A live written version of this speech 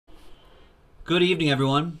Good evening,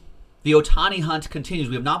 everyone. The Ohtani hunt continues.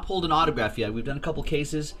 We have not pulled an autograph yet. We've done a couple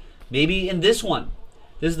cases. Maybe in this one.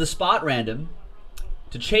 This is the spot random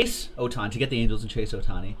to chase Ohtani, to get the Angels and chase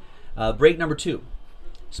Ohtani. Break number 2.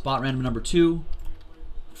 Spot random number 2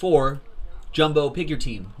 for Jumbo Pick Your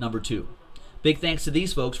Team number 2. Big thanks to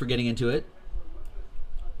these folks for getting into it.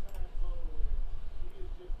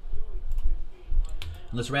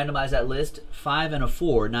 Let's randomize that list. 5 and a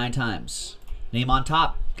 4, 9 times. Name on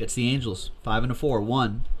top gets the Angels. 5 and a 4.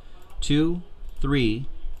 1, 2, 3,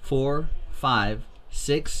 4, 5,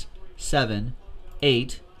 6, 7,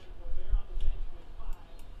 8.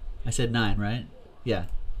 I said 9, right? Yeah.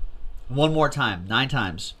 One more time. 9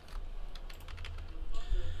 times.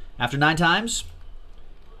 After 9 times,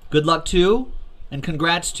 good luck to, and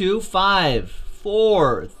congrats to 5,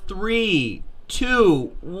 4, 3,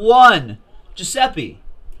 2, 1. Giuseppe.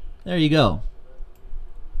 There you go.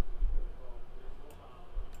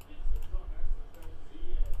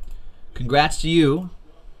 Congrats to you.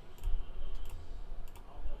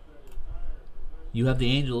 You have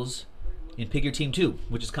the Angels in Pick Your Team 2,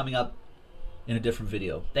 which is coming up in a different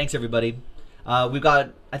video. Thanks, everybody. We've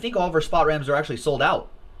got, I think all of our spot randoms are actually sold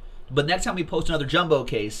out. But next time we post another jumbo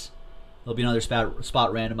case, there'll be another spot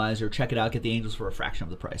randomizer. Check it out. Get the Angels for a fraction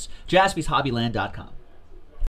of the price. JaspysHobbyland.com.